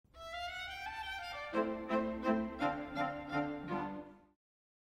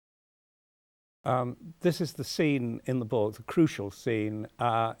This is the scene in the book, the crucial scene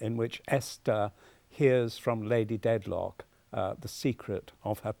in which Esther hears from Lady Dedlock the secret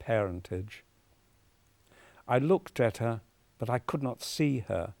of her parentage. I looked at her, but I could not see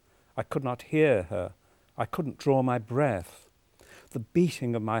her. I could not hear her. I couldn't draw my breath. The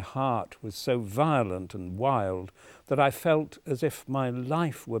beating of my heart was so violent and wild that I felt as if my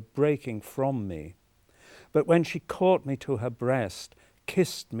life were breaking from me. But when she caught me to her breast,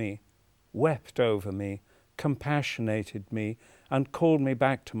 kissed me, wept over me, compassionated me, and called me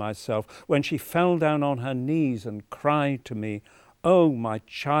back to myself, when she fell down on her knees and cried to me, "Oh, my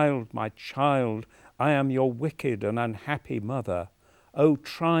child, I am your wicked and unhappy mother. Oh,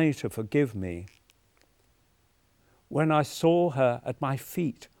 try to forgive me." When I saw her at my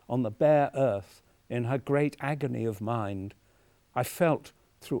feet on the bare earth in her great agony of mind, I felt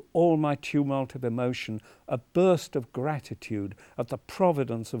through all my tumult of emotion a burst of gratitude at the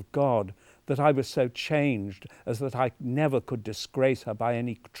providence of God that I was so changed as that I never could disgrace her by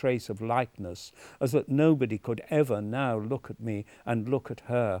any trace of likeness, as that nobody could ever now look at me and look at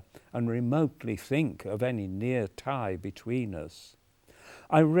her and remotely think of any near tie between us.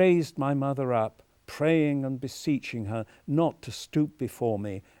 I raised my mother up, praying and beseeching her not to stoop before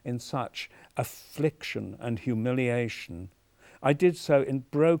me in such affliction and humiliation. I did so in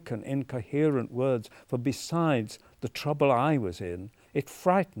broken, incoherent words, for besides the trouble I was in, it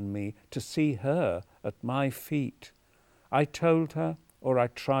frightened me to see her at my feet. I told her, or I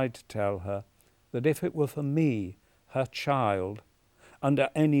tried to tell her, that if it were for me, her child, under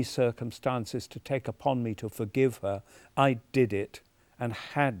any circumstances to take upon me to forgive her, I did it and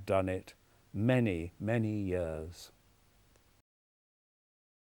had done it many, many years.